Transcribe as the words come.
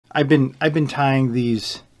I've been tying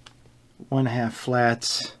these 1/2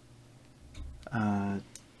 flats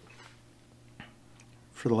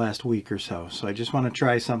for the last week or so. So I just want to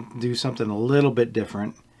try do something a little bit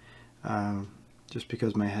different, just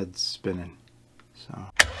because my head's spinning. So.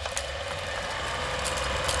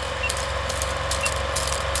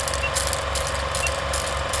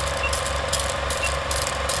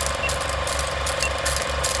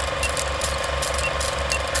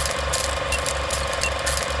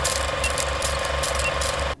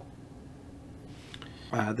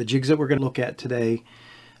 The jigs that we're going to look at today,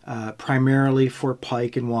 primarily for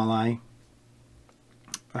pike and walleye,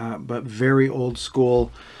 but very old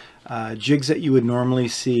school jigs that you would normally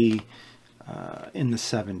see in the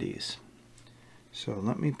 70s. So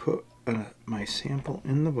let me put my sample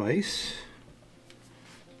in the vise,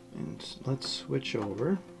 and let's switch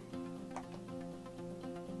over.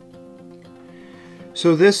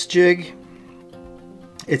 So this jig,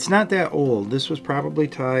 it's not that old. This was probably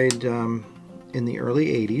tied in the early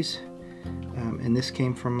 80s, and this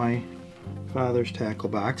came from my father's tackle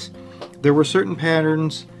box. There were certain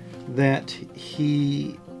patterns that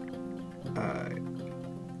he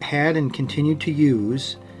had and continued to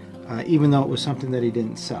use, even though it was something that he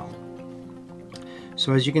didn't sell.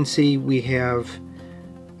 So as you can see, we have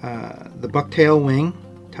the Bucktail wing,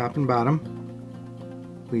 top and bottom.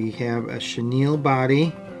 We have a chenille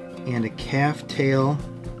body and a calf tail,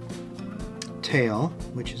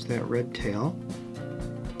 which is that red tail.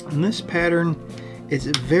 And this pattern is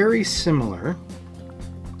very similar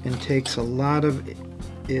and takes a lot of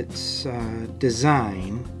its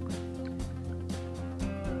design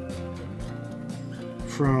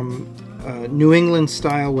from New England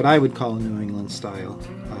style, what I would call a New England style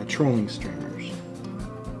trolling streamers.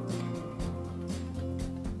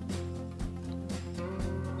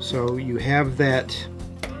 So you have that,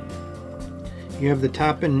 you have the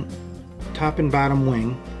top and bottom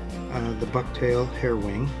wing, the Bucktail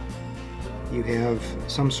Hairwing. You have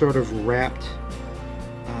some sort of wrapped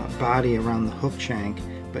body around the hook shank,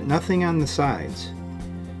 but nothing on the sides.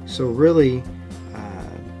 So really,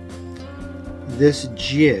 this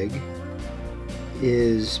jig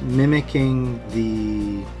is mimicking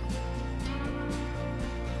the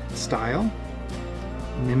style,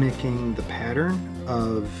 mimicking the pattern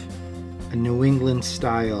of a New England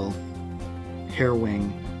style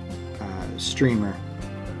Hairwing streamer,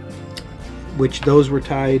 which those were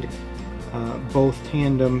tied both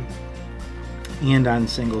tandem and on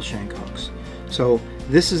single shank hooks. So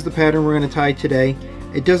this is the pattern we're going to tie today.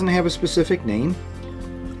 It doesn't have a specific name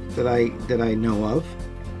that I know of.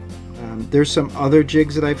 There's some other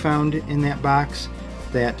jigs that I found in that box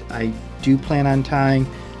that I do plan on tying.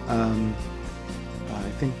 I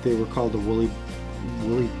think they were called the woolly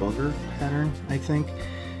bugger pattern, I think.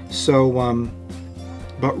 So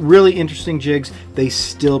but really interesting jigs. They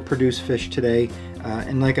still produce fish today,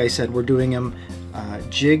 and like I said, we're doing them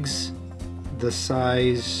jigs the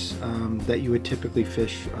size that you would typically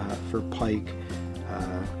fish for pike,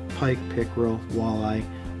 pickerel, walleye,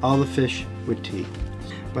 all the fish with teeth.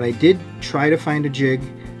 But I did try to find a jig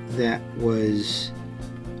that was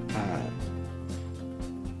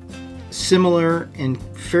similar and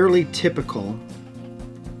fairly typical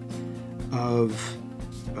of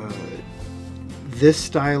this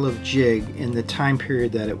style of jig in the time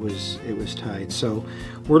period that it was tied. So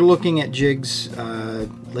we're looking at jigs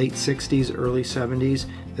late 60s, early 70s,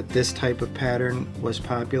 that this type of pattern was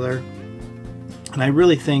popular. And I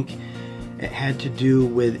really think it had to do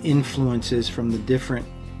with influences from the different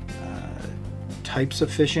types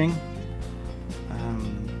of fishing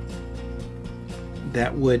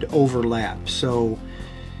that would overlap. So,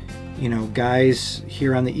 you know, guys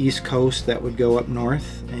here on the East Coast that would go up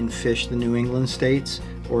north and fish the New England states,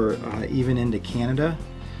 or even into Canada,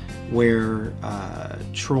 where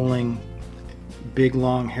trolling big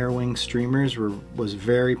long Hairwing streamers was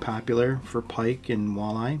very popular for pike and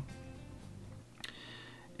walleye.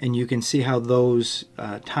 And you can see how those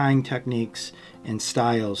tying techniques and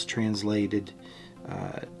styles translated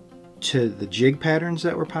to the jig patterns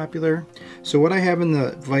that were popular. So what I have in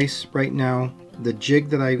the vise right now, the jig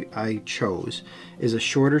that I chose is a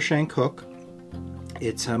shorter shank hook.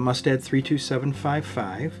 It's a Mustad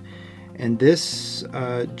 32755, and this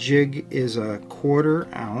jig is a 1/4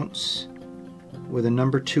 ounce with a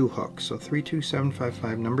number 2 hook. So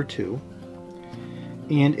 32755 number 2,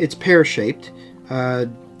 and it's pear shaped. I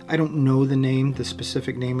don't know the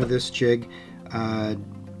specific name of this jig.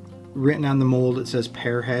 Written on the mold it says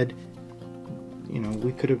pear head. You know,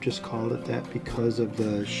 we could have just called it that because of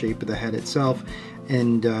the shape of the head itself.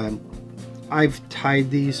 And I've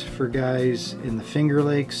tied these for guys in the Finger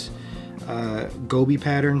Lakes, Goby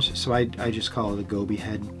patterns, so I just call it a Goby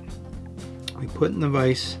head. We put in the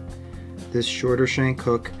vise this shorter shank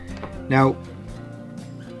hook. Now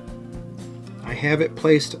I have it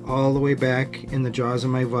placed all the way back in the jaws of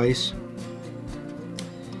my vise.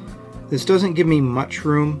 This doesn't give me much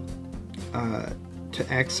room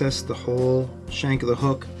to access the whole shank of the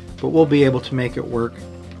hook, but we'll be able to make it work.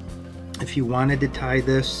 If you wanted to tie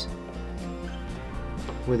this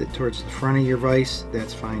with it towards the front of your vise,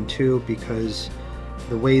 that's fine too, because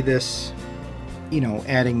the way this, you know,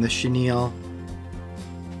 adding the chenille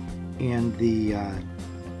and the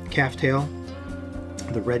calf tail,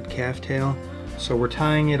 the red calf tail, so we're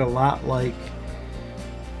tying it a lot like,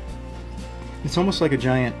 it's almost like a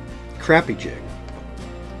giant crappie jig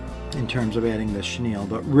in terms of adding the chenille,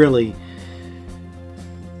 but really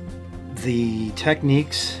the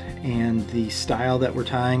techniques and the style that we're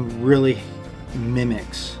tying really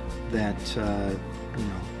mimics that, you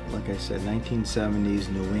know, like I said, 1970s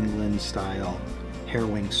New England style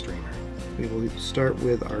Hairwing streamer. We will start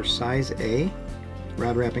with our size A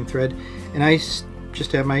rod wrapping thread, and I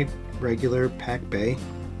just have my regular PacBay.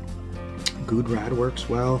 Good rod works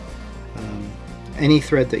well. Any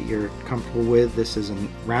thread that you're comfortable with. This is a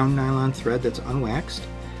round nylon thread that's unwaxed.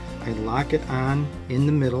 I lock it on in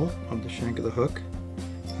the middle of the shank of the hook,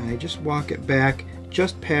 and I just walk it back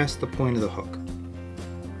just past the point of the hook.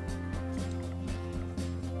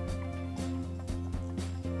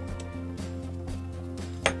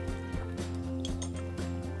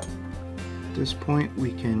 At this point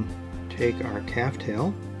we can take our calf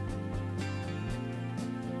tail,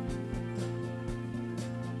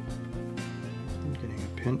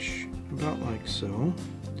 pinch about like so.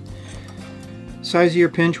 Size of your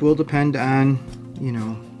pinch will depend on, you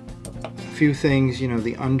know, a few things, you know,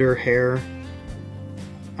 the under hair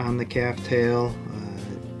on the calf tail.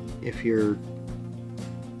 If you're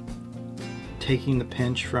taking the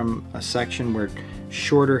pinch from a section where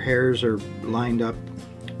shorter hairs are lined up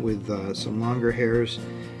with some longer hairs,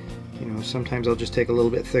 you know, sometimes I'll just take a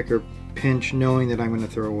little bit thicker pinch knowing that I'm going to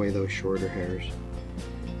throw away those shorter hairs.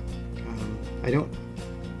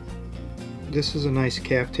 This is a nice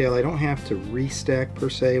calf tail. I don't have to restack per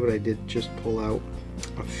se, but I did just pull out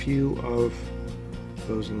a few of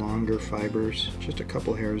those longer fibers, just a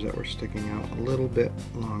couple hairs that were sticking out a little bit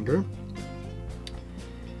longer.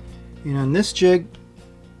 And on this jig,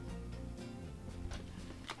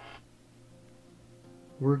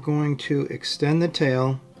 we're going to extend the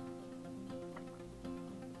tail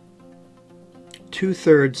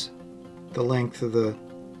 2/3 the length of the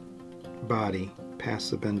body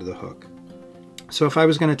past the bend of the hook. So if I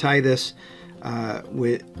was going to tie this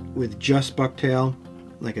with just bucktail,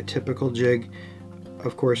 like a typical jig,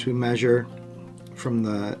 of course we measure from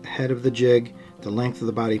the head of the jig, the length of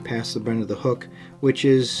the body past the bend of the hook, which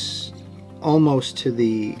is almost to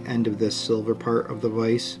the end of this silver part of the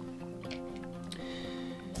vise.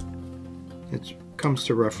 It comes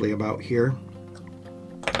to roughly about here,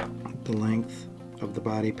 the length of the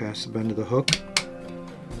body past the bend of the hook.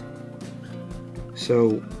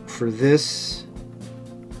 So for this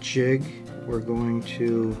jig, we're going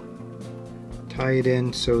to tie it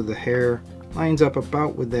in so the hair lines up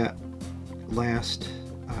about with that last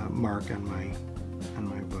mark on my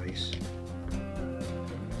vise.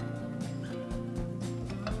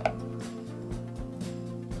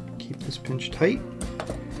 Keep this pinch tight,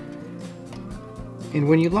 and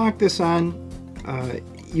when you lock this on,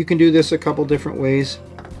 you can do this a couple different ways.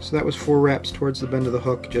 So that was 4 wraps towards the bend of the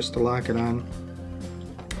hook just to lock it on.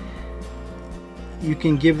 You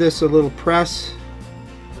can give this a little press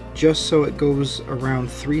just so it goes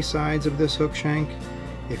around 3 sides of this hook shank.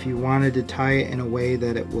 If you wanted to tie it in a way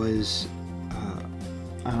that it was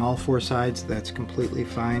on all 4 sides, that's completely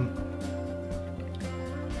fine.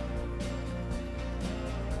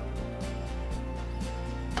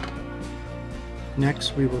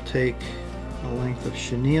 Next we will take a length of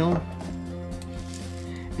chenille,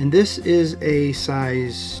 and this is a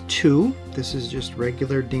size 2. This is just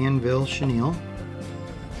regular Danville chenille.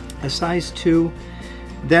 A size 2,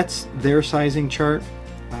 that's their sizing chart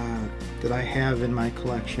that I have in my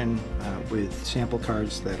collection with sample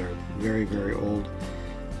cards that are very, very old.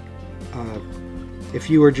 If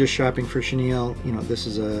you were just shopping for chenille, you know, this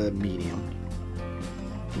is a medium.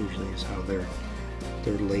 Usually is how they're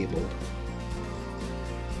labeled.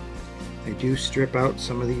 I do strip out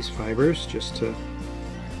some of these fibers just to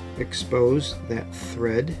expose that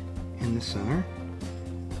thread in the center,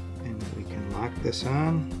 and we can lock this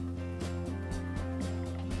on.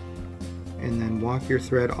 And then walk your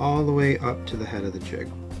thread all the way up to the head of the jig.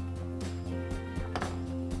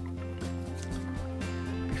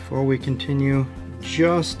 Before we continue,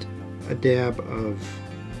 just a dab of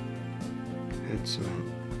head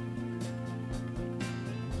cement.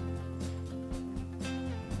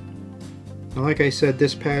 Now, like I said,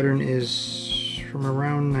 this pattern is from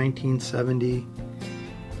around 1970,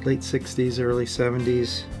 late 60s, early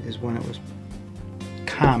 70s is when it was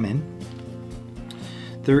common.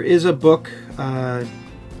 There is a book that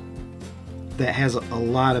has a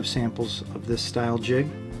lot of samples of this style jig.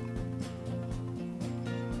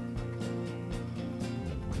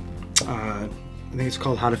 I think it's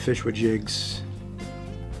called How to Fish with Jigs,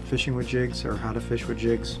 Fishing with Jigs, or How to Fish with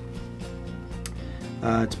Jigs.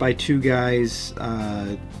 It's by two guys,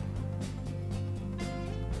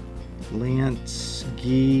 Lance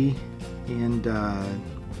Gee and I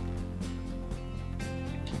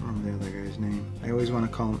can't remember the other guy's name. I always want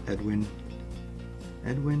to call him Edwin.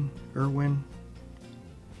 Irwin. Erwin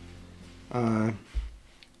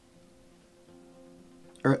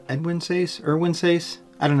Sace.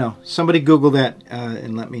 I don't know. Somebody Google that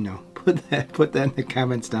and let me know. Put that in the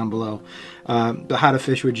comments down below. The How to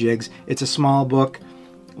Fish with Jigs. It's a small book.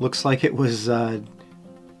 Looks like it was done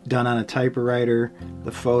on a typewriter.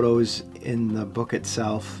 The photos in the book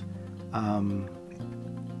itself kind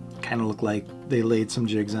of look like they laid some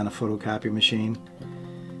jigs on a photocopy machine.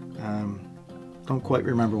 Don't quite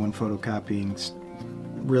remember when photocopying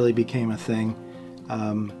really became a thing.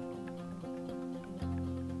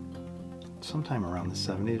 Sometime around the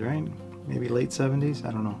 70s, right? Maybe late 70s?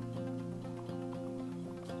 I don't know.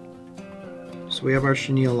 So we have our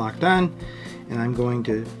chenille locked on, and I'm going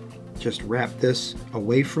to just wrap this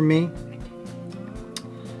away from me,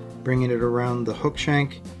 bringing it around the hook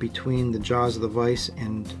shank between the jaws of the vise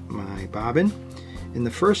and my bobbin. In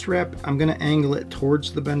the first wrap, I'm going to angle it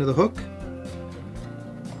towards the bend of the hook,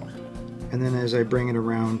 and then as I bring it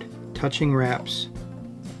around, touching wraps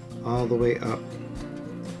all the way up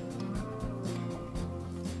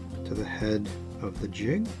to the head of the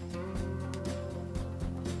jig.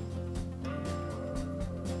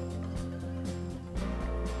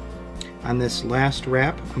 On this last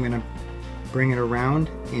wrap, I'm going to bring it around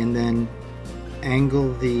and then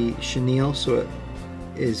angle the chenille so it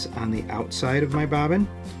is on the outside of my bobbin.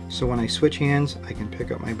 So when I switch hands, I can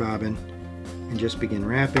pick up my bobbin and just begin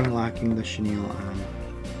wrapping, locking the chenille on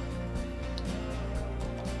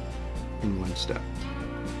in one step.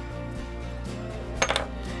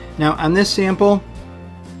 Now on this sample,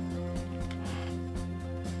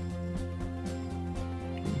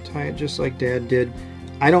 tie it just like Dad did.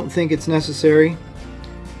 I don't think it's necessary,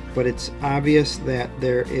 but it's obvious that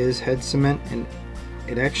there is head cement, and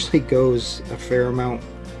it actually goes a fair amount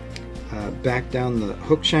back down the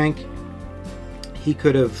hook shank. He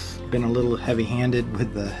could have been a little heavy-handed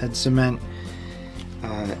with the head cement,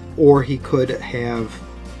 or he could have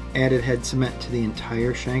added head cement to the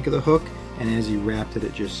entire shank of the hook, and as he wrapped it,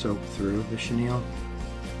 it just soaked through the chenille.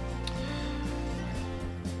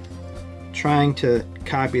 Trying to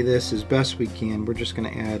copy this as best we can, we're just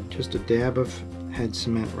going to add just a dab of head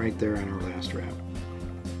cement right there on our last wrap.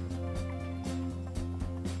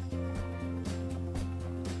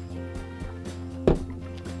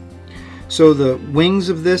 So the wings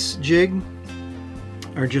of this jig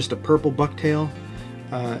are just a purple bucktail,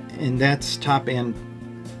 and that's top and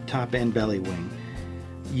belly wing.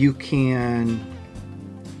 You can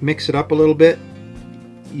mix it up a little bit,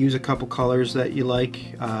 use a couple colors that you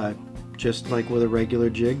like. Just like with a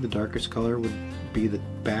regular jig, the darkest color would be the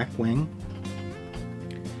back wing.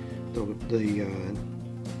 The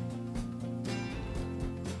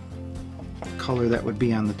color that would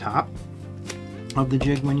be on the top of the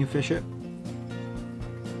jig when you fish it.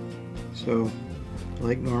 So,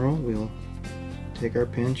 like normal, we'll take our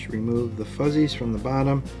pinch, remove the fuzzies from the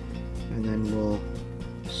bottom, and then we'll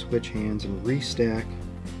switch hands and restack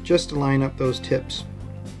just to line up those tips.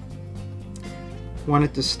 Want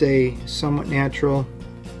it to stay somewhat natural.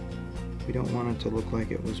 We don't want it to look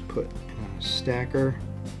like it was put in a stacker,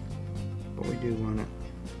 but we do want it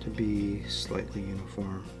to be slightly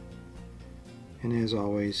uniform. And as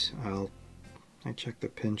always, I check the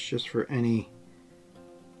pinch just for any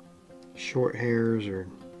short hairs or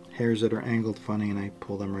hairs that are angled funny, and I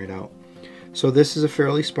pull them right out. So this is a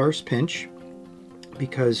fairly sparse pinch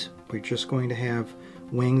because we're just going to have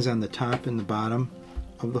wings on the top and the bottom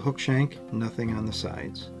of the hook shank, nothing on the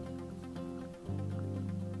sides.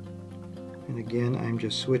 And again, I'm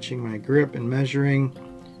just switching my grip and measuring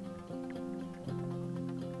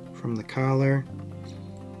from the collar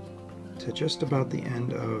to just about the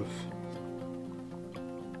end of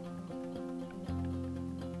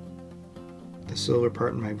the silver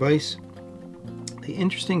part in my vise. The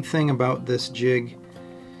interesting thing about this jig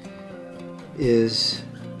is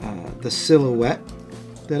the silhouette.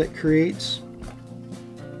 that it creates.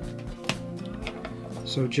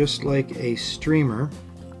 So just like a streamer,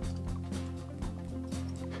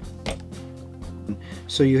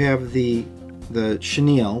 so you have the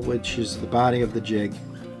chenille, which is the body of the jig,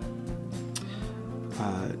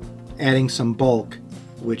 adding some bulk,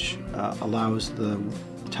 which allows the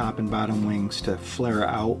top and bottom wings to flare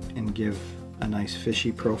out and give a nice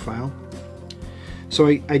fishy profile. So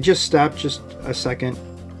I just stopped just a second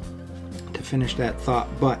to finish that thought,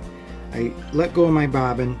 but I let go of my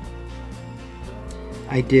bobbin.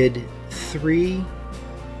 I did 3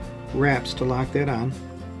 wraps to lock that on,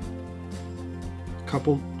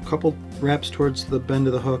 couple wraps towards the bend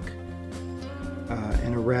of the hook,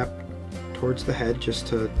 and a wrap towards the head just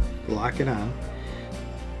to lock it on.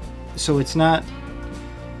 So it's not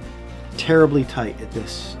terribly tight at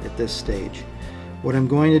this stage. What I'm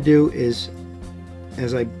going to do is,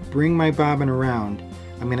 as I bring my bobbin around,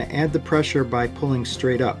 I'm going to add the pressure by pulling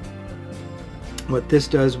straight up. What this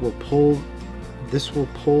does will pull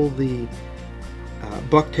the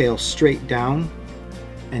bucktail straight down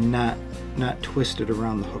and not twisted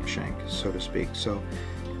around the hook shank, so to speak. So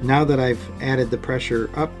now that I've added the pressure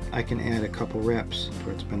up, I can add a couple wraps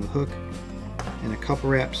towards the bend of the hook and a couple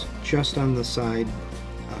wraps just on the side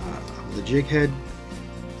of the jig head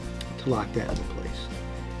to lock that into place.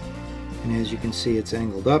 And as you can see, it's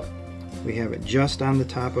angled up. We have it just on the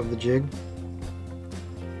top of the jig.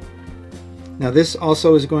 Now this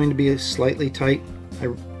also is going to be slightly tight.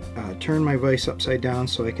 I turn my vise upside down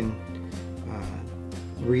so I can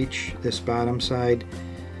reach this bottom side.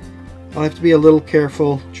 I'll have to be a little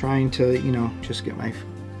careful trying to, you know, just get my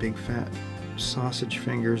big fat sausage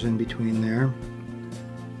fingers in between there.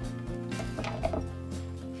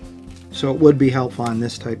 So it would be helpful on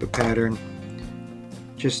this type of pattern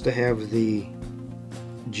just to have the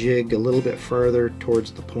jig a little bit further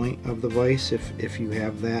towards the point of the vise if you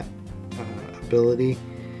have that ability.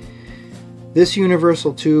 This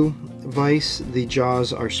Universal 2 vise, the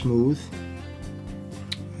jaws are smooth.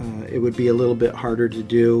 It would be a little bit harder to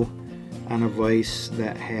do on a vise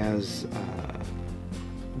that has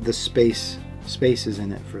the spaces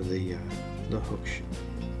in it for the hook,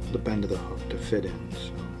 the bend of the hook to fit in.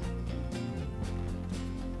 So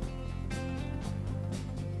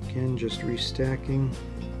again, just restacking,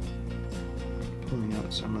 pulling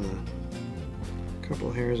out some of the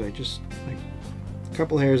couple hairs I just like. A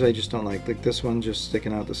couple hairs I just don't like this one just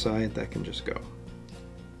sticking out the side. That can just go.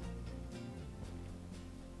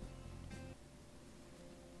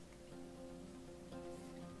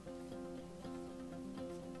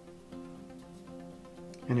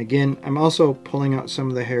 And again, I'm also pulling out some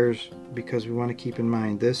of the hairs because we want to keep in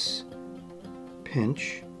mind this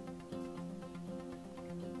pinch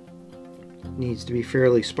needs to be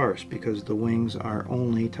fairly sparse because the wings are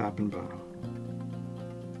only top and bottom.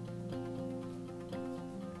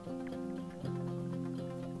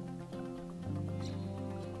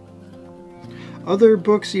 Other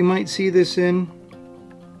books you might see this in,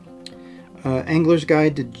 Angler's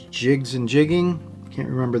Guide to Jigs and Jigging, can't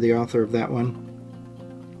remember the author of that one,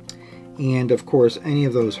 and of course any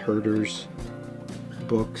of those herders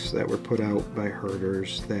books that were put out by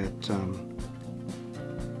herders that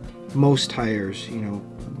most tyers, you know,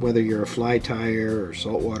 whether you're a fly tyer or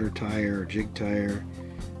saltwater tyer or jig tyer,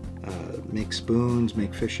 make spoons,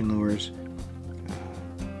 make fishing lures,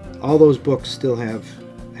 all those books still have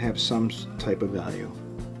some type of value.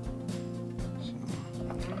 So,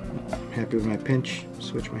 I'm happy with my pinch.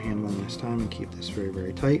 Switch my hand one last time and keep this very,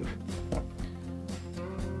 very tight.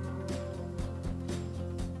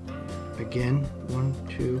 Again, 1,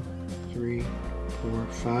 2, 3, 4,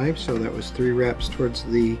 5. So that was 3 wraps towards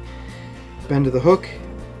the bend of the hook,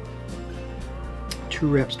 2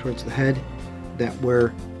 wraps towards the head that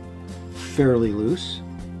were fairly loose,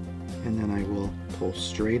 and then I will pull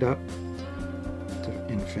straight up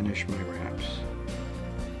and finish my wraps.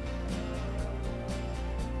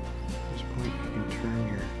 At this point you can turn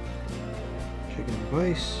your jig and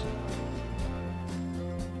vise.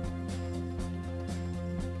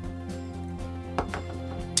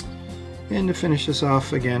 And to finish this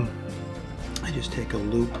off again, I just take a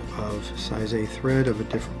loop of size A thread of a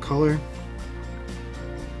different color.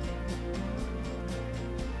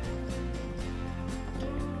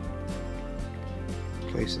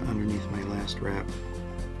 Place it underneath my last wrap.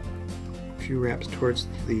 A few wraps towards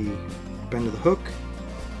the bend of the hook,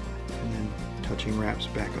 and then touching wraps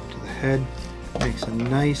back up to the head. Makes a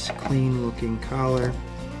nice clean looking collar.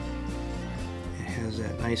 It has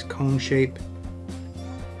that nice cone shape,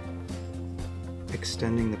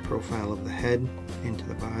 extending the profile of the head into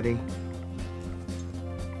the body.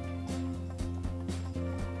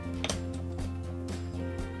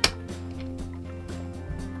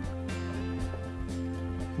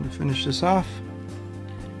 to finish this off,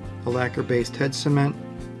 a lacquer-based head cement.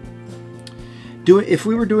 If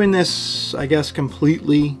we were doing this, I guess,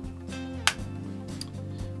 completely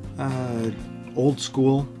old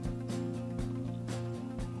school,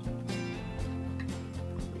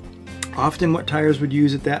 often what tires would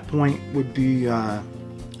use at that point would be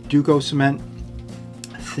Duco cement,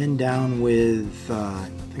 thinned down with, I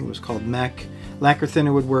think it was called mech. Lacquer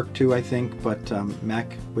thinner would work too, I think, but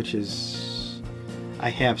mech, which is, I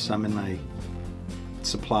have some in my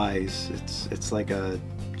supplies. It's like a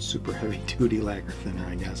super heavy duty lacquer thinner,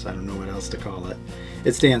 I guess. I don't know what else to call it.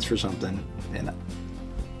 It stands for something, and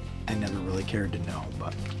I never really cared to know.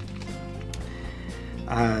 But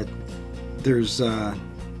there's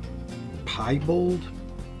Piebold,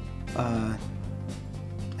 I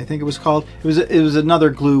think it was called. It was another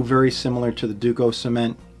glue very similar to the Duco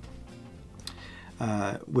cement,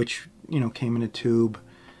 which, you know, came in a tube.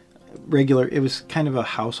 Regular. It was kind of a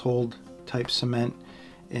household type cement,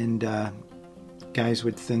 and guys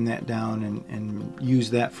would thin that down and use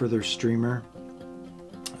that for their streamer,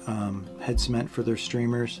 head cement for their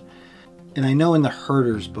streamers. And I know in the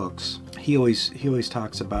Herder's books, he always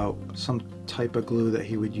talks about some type of glue that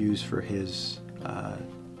he would use for his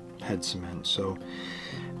head cement. So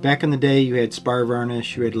back in the day, you had spar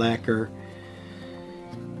varnish, you had lacquer,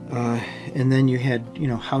 and then you had, you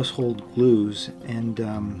know, household glues, and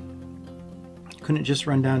couldn't just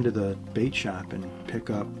run down to the bait shop and pick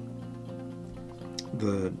up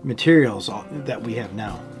the materials that we have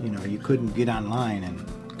now. You know, you couldn't get online and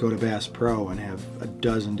go to Bass Pro and have a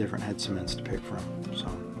dozen different head cements to pick from. So,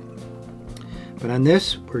 but on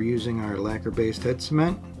this, we're using our lacquer-based head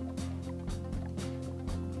cement,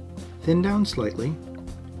 thinned down slightly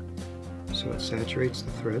so it saturates the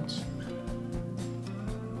threads.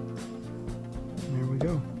 And there we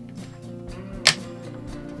go.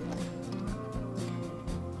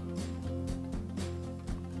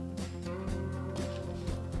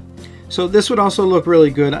 So this would also look really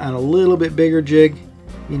good on a little bit bigger jig,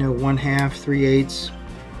 you know, 1/2, 3/8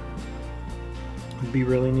 would be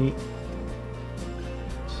really neat.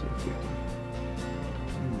 Let's see if we can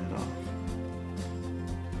turn that off.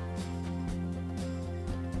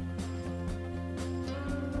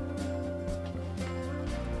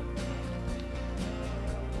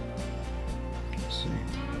 Let's see,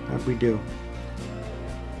 how'd we do?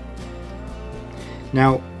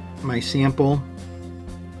 Now, my sample.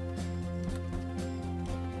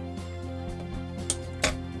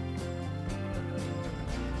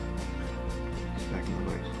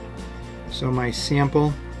 So my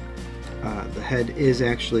sample, the head is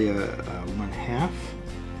actually a 1/2,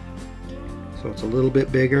 so it's a little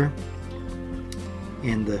bit bigger,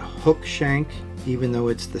 and the hook shank, even though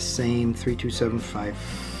it's the same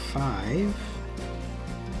 32755,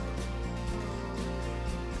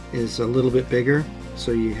 is a little bit bigger,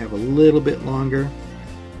 so you have a little bit longer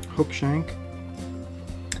hook shank.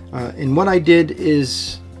 And what I did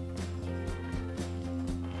is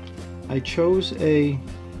I chose a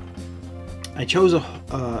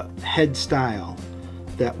head style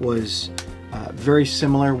that was very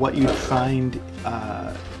similar what you'd find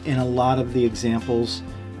in a lot of the examples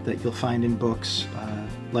that you'll find in books.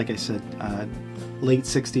 Like I said, late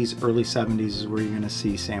 60s, early 70s is where you're going to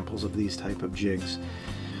see samples of these type of jigs.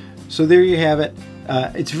 So there you have it.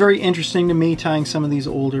 It's very interesting to me tying some of these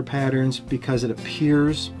older patterns because it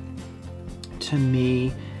appears to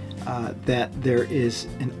me that there is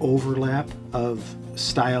an overlap of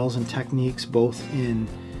styles and techniques both in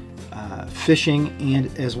fishing and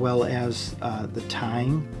as well as the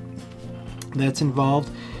tying that's involved.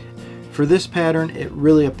 For this pattern, it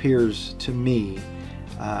really appears to me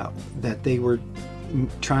that they were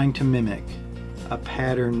trying to mimic a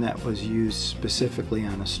pattern that was used specifically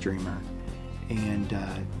on a streamer and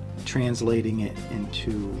translating it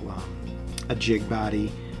into a jig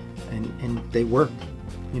body, and they work.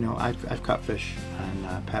 You know, I've caught fish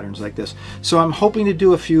on patterns like this. So I'm hoping to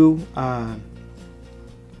do a few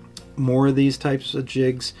more of these types of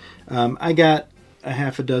jigs. I got a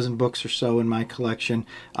half a dozen books or so in my collection.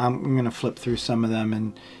 I'm going to flip through some of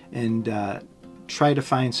them and try to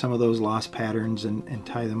find some of those lost patterns and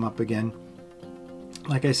tie them up again.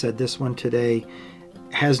 Like I said, this one today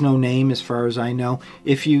has no name as far as I know.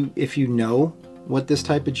 If you know what this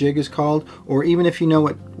type of jig is called, or even if you know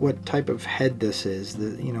what type of head this is,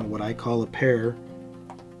 you know, what I call a pair,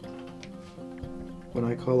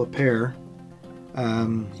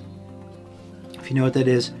 if you know what that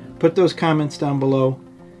is, put those comments down below.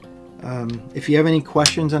 If you have any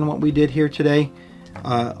questions on what we did here today,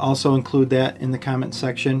 also include that in the comment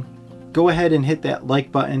section. Go ahead and hit that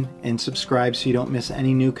like button and subscribe so you don't miss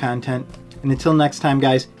any new content. And until next time,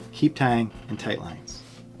 guys, keep tying in tight lines.